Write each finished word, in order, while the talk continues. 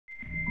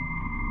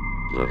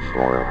The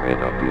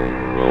formidable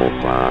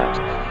robot.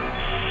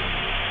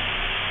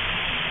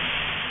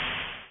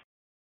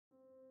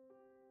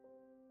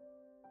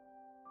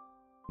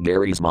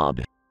 Garry's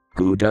Mod.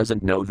 Who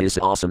doesn't know this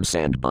awesome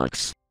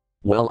sandbox?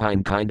 Well,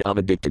 I'm kind of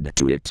addicted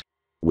to it.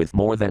 With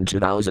more than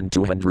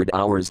 2,200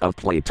 hours of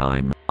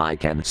playtime, I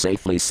can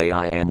safely say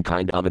I am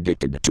kind of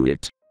addicted to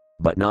it.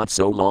 But not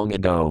so long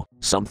ago,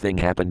 something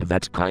happened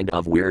that kind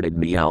of weirded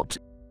me out.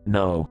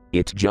 No,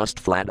 it just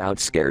flat out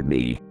scared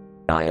me.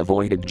 I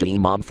avoided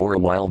Gmod for a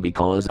while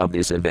because of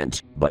this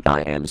event, but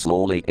I am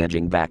slowly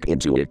edging back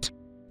into it.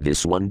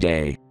 This one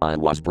day, I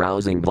was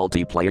browsing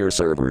multiplayer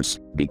servers,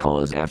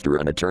 because after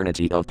an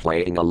eternity of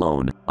playing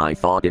alone, I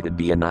thought it would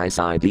be a nice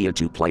idea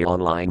to play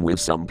online with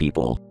some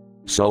people.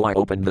 So I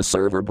opened the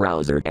server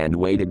browser and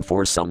waited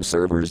for some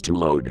servers to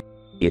load.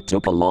 It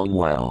took a long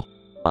while.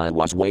 I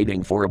was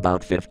waiting for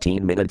about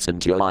 15 minutes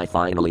until I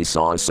finally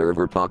saw a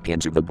server pop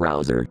into the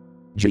browser.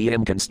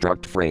 GM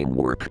Construct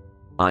Framework.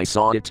 I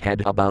saw it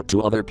had about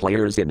 2 other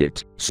players in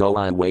it, so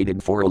I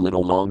waited for a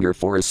little longer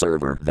for a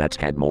server that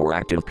had more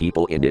active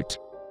people in it.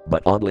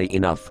 But oddly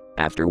enough,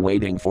 after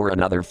waiting for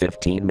another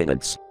 15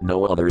 minutes,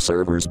 no other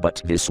servers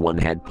but this one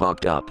had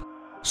popped up.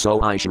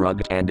 So I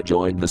shrugged and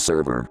joined the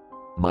server.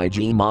 My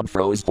Gmod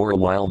froze for a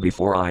while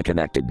before I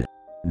connected.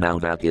 Now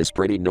that is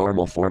pretty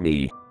normal for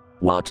me.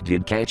 What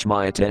did catch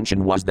my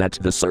attention was that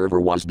the server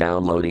was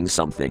downloading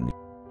something.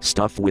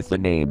 Stuff with the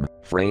name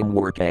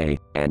Framework A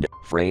and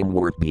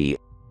Framework B.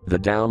 The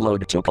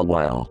download took a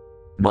while.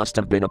 Must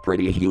have been a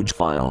pretty huge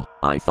file,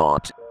 I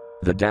thought.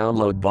 The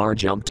download bar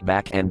jumped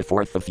back and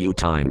forth a few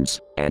times,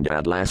 and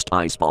at last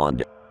I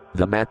spawned.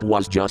 The map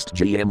was just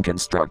GM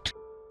Construct.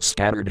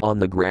 Scattered on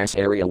the grass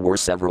area were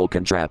several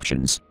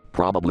contraptions,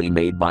 probably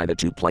made by the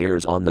 2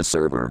 players on the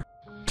server.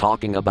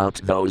 Talking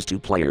about those 2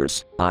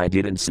 players, I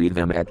didn't see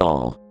them at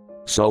all.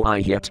 So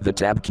I hit the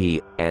tab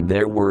key, and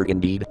there were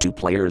indeed 2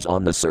 players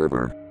on the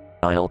server.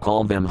 I'll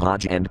call them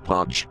Hodge and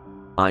Podge.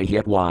 I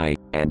hit Y,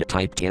 and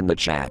typed in the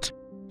chat.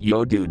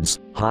 Yo dudes,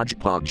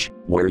 Hodgepodge,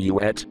 where you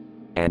at?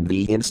 And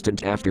the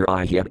instant after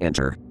I hit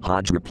enter,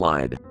 Hodge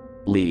replied.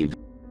 Leave.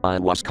 I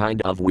was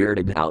kind of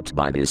weirded out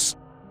by this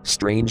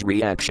strange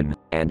reaction,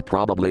 and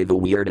probably the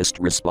weirdest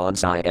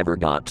response I ever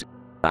got.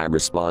 I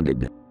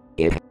responded.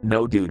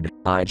 No dude,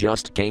 I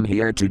just came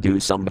here to do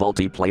some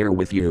multiplayer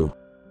with you.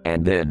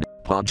 And then,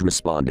 Podge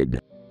responded.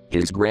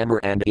 His grammar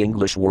and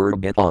English were a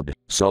bit odd,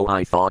 so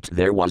I thought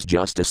there was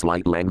just a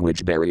slight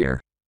language barrier.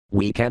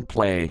 We can't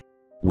play.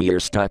 We're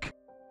stuck.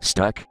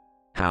 Stuck?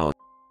 How?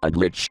 A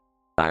glitch.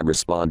 I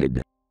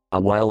responded. A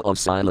while of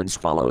silence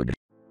followed.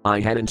 I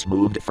hadn't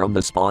moved from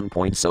the spawn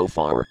point so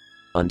far,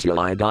 until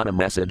I got a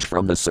message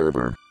from the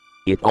server.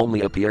 It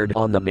only appeared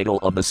on the middle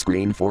of the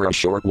screen for a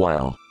short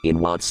while, in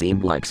what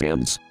seemed like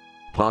seconds.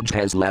 Podge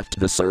has left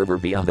the server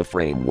via the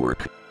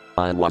framework.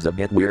 I was a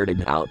bit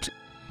weirded out.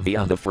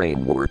 Via the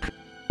framework.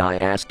 I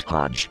asked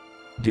Hodge.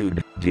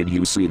 Dude, did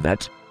you see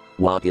that?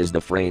 What is the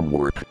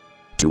framework?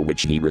 To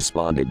which he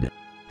responded.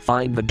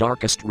 Find the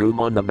darkest room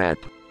on the map.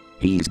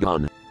 He's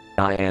gone.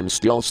 I am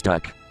still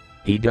stuck.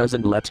 He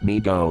doesn't let me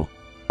go.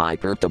 I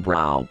perked a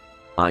brow.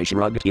 I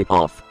shrugged it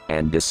off,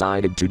 and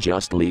decided to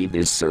just leave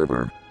this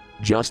server.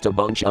 Just a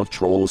bunch of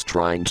trolls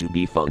trying to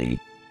be funny.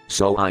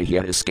 So I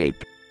hit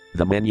escape.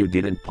 The menu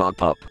didn't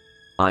pop up.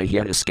 I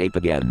hit escape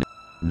again.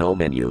 No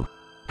menu.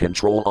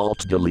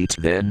 Control-Alt-Delete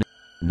then?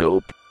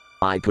 Nope.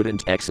 I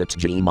couldn't exit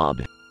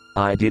Gmod.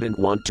 I didn't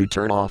want to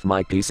turn off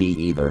my PC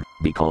either,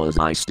 because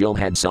I still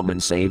had some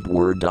unsaved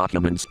Word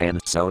documents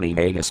and Sony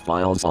Vegas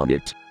files on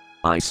it.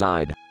 I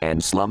sighed,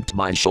 and slumped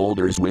my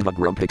shoulders with a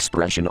grump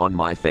expression on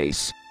my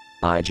face.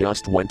 I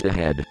just went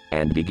ahead,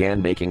 and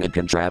began making a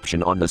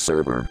contraption on the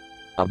server.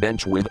 A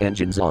bench with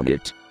engines on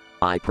it.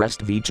 I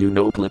pressed V to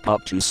noclip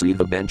up to see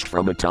the bench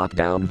from a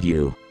top-down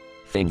view.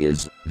 Thing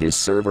is, this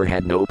server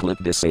had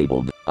noclip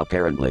disabled,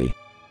 apparently.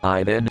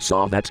 I then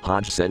saw that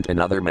Hodge sent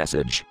another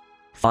message.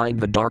 Find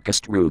the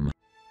darkest room.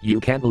 You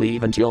can't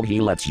leave until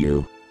he lets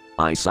you.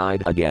 I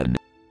sighed again.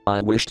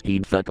 I wished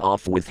he'd fuck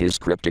off with his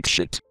cryptic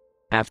shit.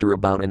 After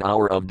about an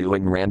hour of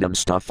doing random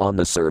stuff on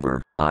the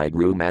server, I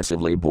grew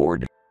massively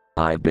bored.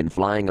 I've been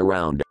flying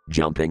around,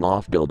 jumping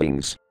off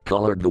buildings,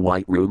 colored the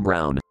white room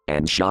brown,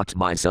 and shot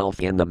myself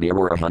in the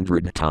mirror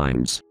 100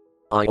 times.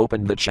 I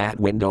opened the chat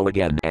window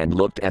again and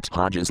looked at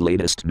Hodge's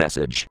latest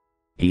message.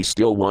 He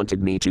still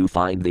wanted me to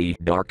find the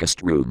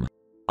darkest room.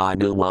 I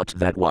knew what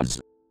that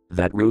was.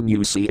 That room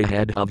you see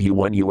ahead of you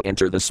when you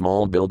enter the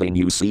small building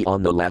you see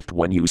on the left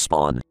when you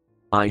spawn.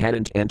 I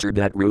hadn't entered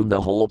that room the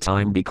whole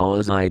time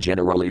because I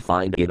generally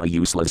find it a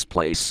useless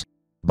place.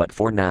 But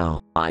for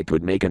now, I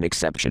could make an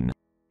exception.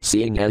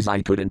 Seeing as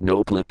I couldn't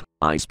noclip,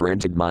 I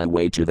sprinted my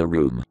way to the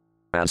room.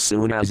 As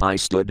soon as I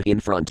stood in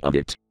front of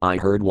it, I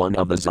heard one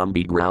of the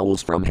zombie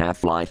growls from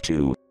Half-Life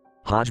 2.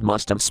 Hodge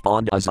must have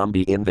spawned a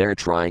zombie in there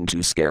trying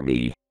to scare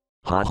me.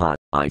 Haha,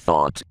 I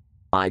thought.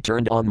 I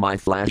turned on my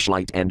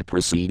flashlight and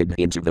proceeded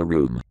into the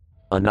room.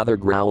 Another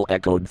growl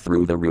echoed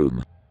through the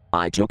room.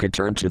 I took a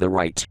turn to the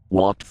right,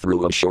 walked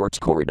through a short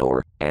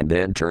corridor, and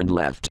then turned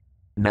left.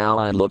 Now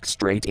I looked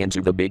straight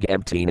into the big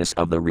emptiness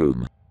of the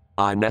room.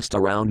 I messed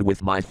around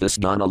with my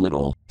fist gun a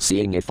little,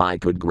 seeing if I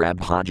could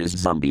grab Hodge's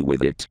zombie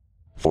with it.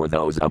 For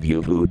those of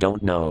you who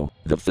don't know,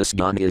 the fist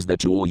gun is the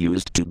tool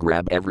used to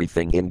grab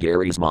everything in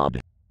Garry's mod.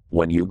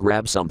 When you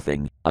grab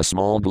something, a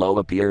small glow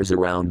appears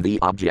around the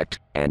object,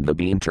 and the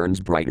beam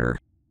turns brighter.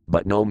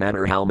 But no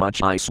matter how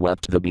much I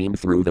swept the beam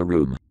through the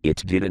room,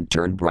 it didn't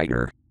turn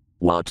brighter.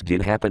 What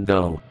did happen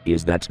though,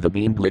 is that the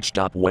beam glitched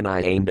up when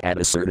I aimed at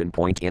a certain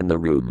point in the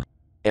room.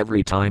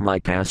 Every time I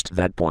passed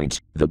that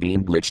point, the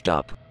beam glitched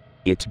up.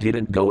 It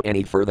didn't go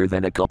any further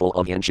than a couple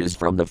of inches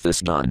from the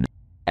fist gun.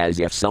 As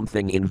if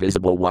something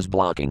invisible was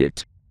blocking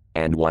it.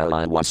 And while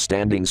I was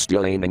standing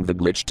still aiming the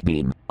glitched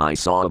beam, I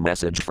saw a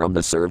message from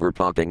the server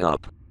popping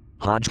up.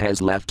 Hodge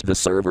has left the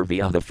server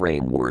via the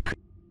framework.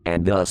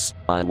 And thus,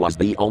 I was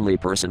the only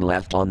person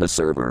left on the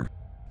server.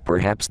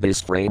 Perhaps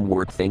this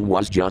framework thing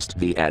was just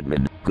the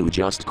admin, who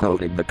just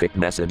coded the kick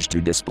message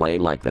to display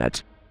like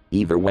that.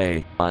 Either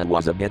way, I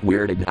was a bit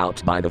weirded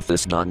out by the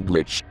fist gun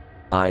glitch.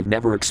 I've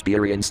never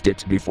experienced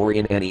it before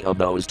in any of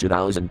those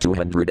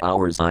 2,200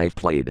 hours I've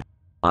played.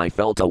 I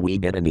felt a wee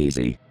bit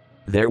uneasy.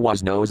 There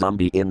was no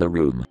zombie in the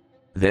room.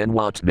 Then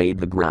what made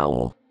the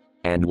growl?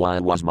 And why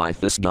was my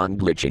fist gun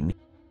glitching?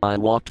 I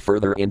walked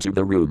further into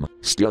the room,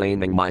 still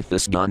aiming my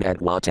fist gun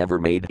at whatever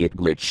made it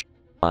glitch.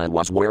 I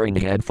was wearing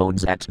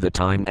headphones at the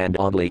time and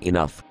oddly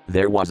enough,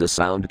 there was a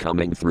sound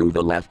coming through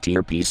the left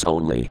earpiece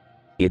only.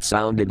 It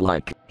sounded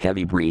like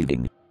heavy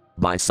breathing.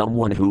 By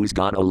someone who's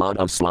got a lot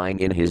of slime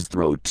in his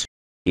throat.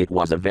 It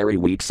was a very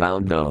weak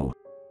sound though.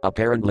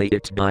 Apparently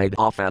it died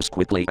off as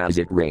quickly as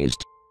it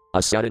raised.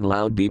 A sudden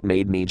loud beep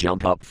made me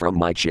jump up from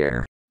my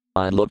chair.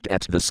 I looked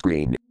at the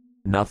screen.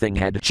 Nothing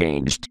had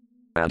changed.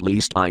 At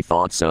least I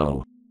thought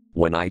so.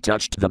 When I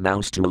touched the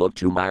mouse to look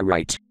to my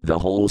right, the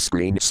whole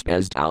screen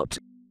spazzed out.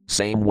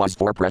 Same was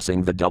for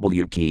pressing the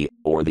W key,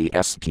 or the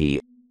S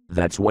key.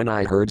 That's when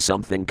I heard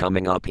something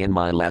coming up in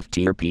my left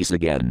earpiece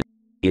again.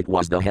 It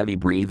was the heavy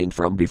breathing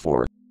from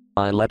before.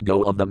 I let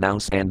go of the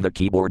mouse and the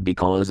keyboard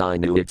because I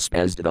knew it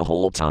spazzed the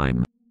whole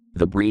time.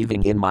 The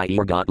breathing in my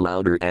ear got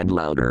louder and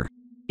louder.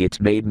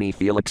 It made me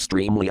feel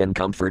extremely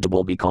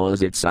uncomfortable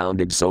because it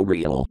sounded so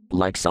real,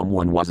 like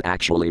someone was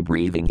actually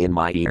breathing in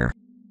my ear.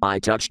 I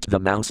touched the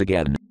mouse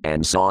again,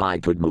 and saw I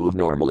could move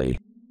normally.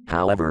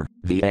 However,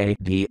 the A,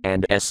 D,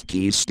 and S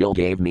keys still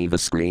gave me the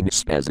screen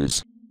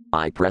spazzes.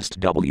 I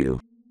pressed W.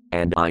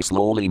 And I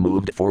slowly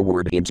moved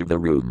forward into the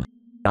room.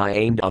 I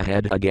aimed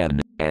ahead again,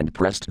 and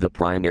pressed the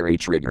primary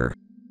trigger.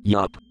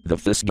 Yup, the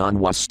fist gun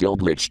was still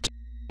glitched.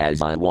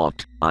 As I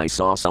walked, I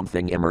saw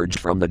something emerge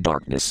from the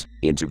darkness,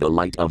 into the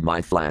light of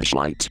my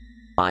flashlight.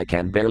 I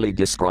can barely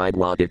describe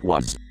what it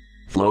was.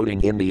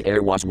 Floating in the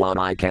air was what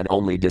I can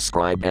only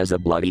describe as a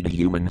bloodied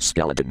human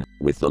skeleton,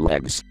 with the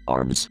legs,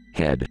 arms,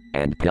 head,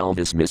 and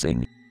pelvis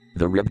missing.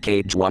 The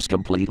ribcage was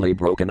completely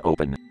broken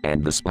open,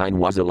 and the spine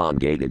was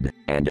elongated,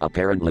 and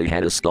apparently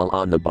had a skull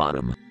on the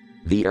bottom.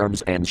 The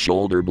arms and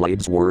shoulder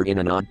blades were in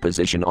an odd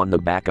position on the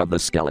back of the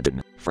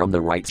skeleton. From the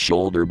right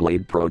shoulder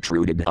blade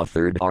protruded a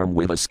third arm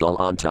with a skull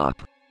on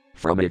top.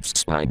 From its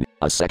spine,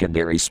 a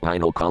secondary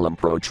spinal column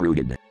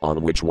protruded,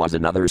 on which was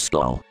another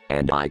skull,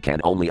 and I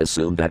can only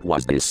assume that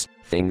was this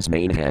thing's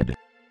main head.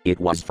 It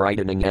was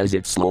frightening as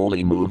it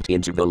slowly moved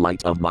into the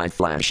light of my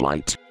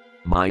flashlight.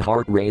 My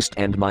heart raced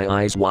and my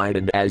eyes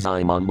widened as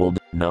I mumbled,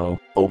 "No,"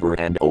 over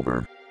and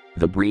over.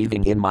 The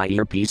breathing in my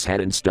earpiece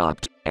hadn't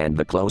stopped, and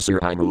the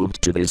closer I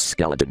moved to this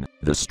skeleton,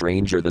 the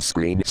stranger the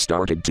screen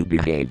started to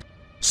behave.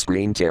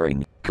 Screen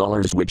tearing,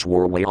 colors which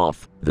were way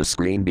off, the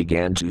screen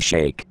began to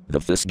shake,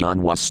 the fist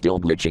gun was still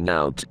glitching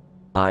out.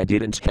 I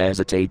didn't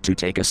hesitate to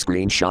take a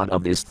screenshot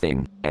of this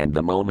thing, and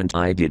the moment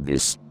I did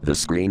this, the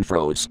screen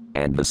froze,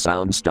 and the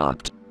sound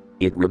stopped.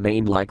 It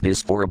remained like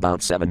this for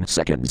about 7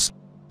 seconds.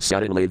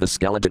 Suddenly the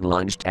skeleton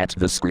lunged at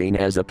the screen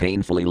as a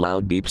painfully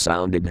loud beep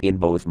sounded in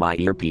both my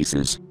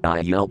earpieces. I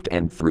yelped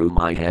and threw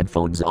my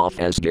headphones off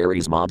as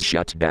Garry's mod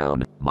shut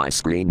down, my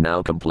screen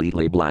now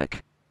completely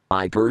black.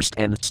 I cursed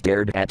and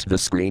stared at the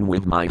screen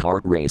with my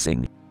heart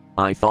racing.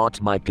 I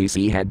thought my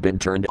PC had been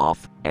turned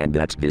off, and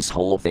that this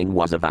whole thing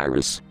was a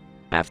virus.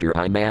 After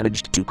I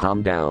managed to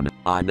calm down,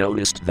 I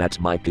noticed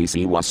that my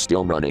PC was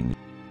still running.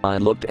 I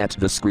looked at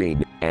the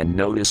screen, and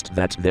noticed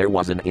that there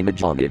was an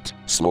image on it,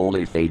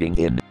 slowly fading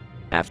in.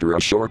 After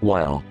a short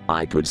while,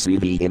 I could see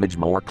the image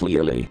more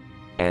clearly.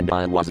 And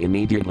I was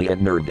immediately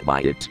unnerved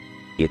by it.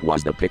 It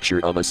was the picture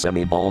of a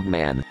semi-bald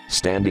man,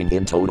 standing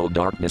in total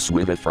darkness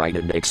with a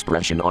frightened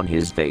expression on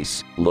his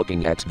face,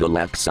 looking at the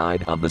left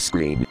side of the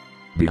screen.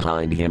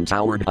 Behind him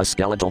towered a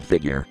skeletal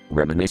figure,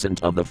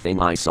 reminiscent of the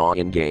thing I saw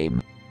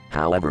in-game.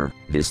 However,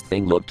 this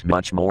thing looked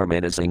much more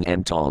menacing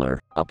and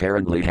taller,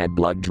 apparently had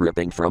blood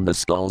dripping from the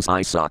skull's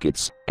eye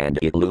sockets, and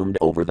it loomed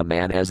over the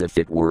man as if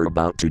it were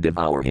about to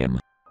devour him.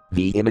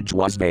 The image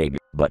was vague,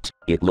 but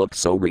it looked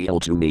so real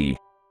to me.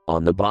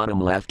 On the bottom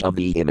left of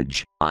the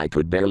image, I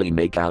could barely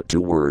make out 2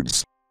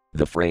 words.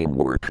 The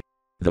framework.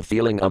 The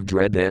feeling of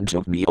dread then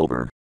took me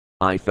over.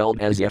 I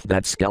felt as if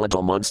that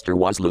skeletal monster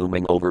was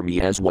looming over me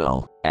as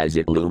well, as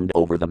it loomed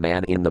over the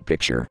man in the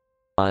picture.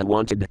 I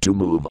wanted to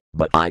move,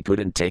 but I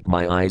couldn't take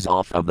my eyes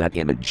off of that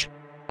image.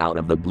 Out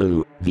of the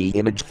blue, the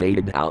image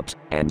faded out,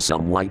 and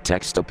some white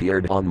text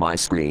appeared on my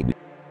screen.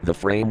 The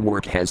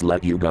framework has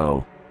let you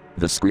go.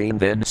 The screen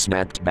then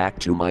snapped back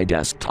to my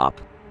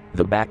desktop.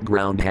 The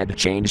background had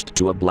changed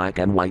to a black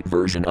and white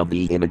version of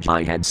the image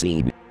I had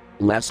seen.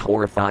 Less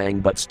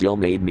horrifying but still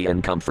made me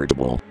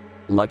uncomfortable.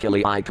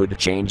 Luckily I could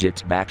change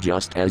it back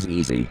just as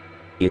easy.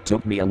 It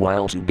took me a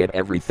while to get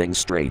everything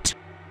straight.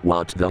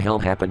 What the hell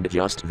happened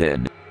just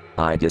then?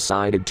 I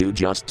decided to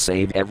just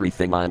save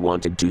everything I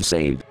wanted to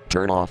save,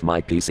 turn off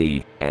my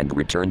PC, and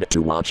returned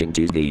to watching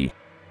TV.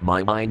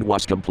 My mind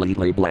was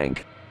completely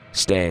blank.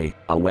 Stay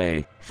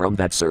away from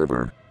that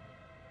server.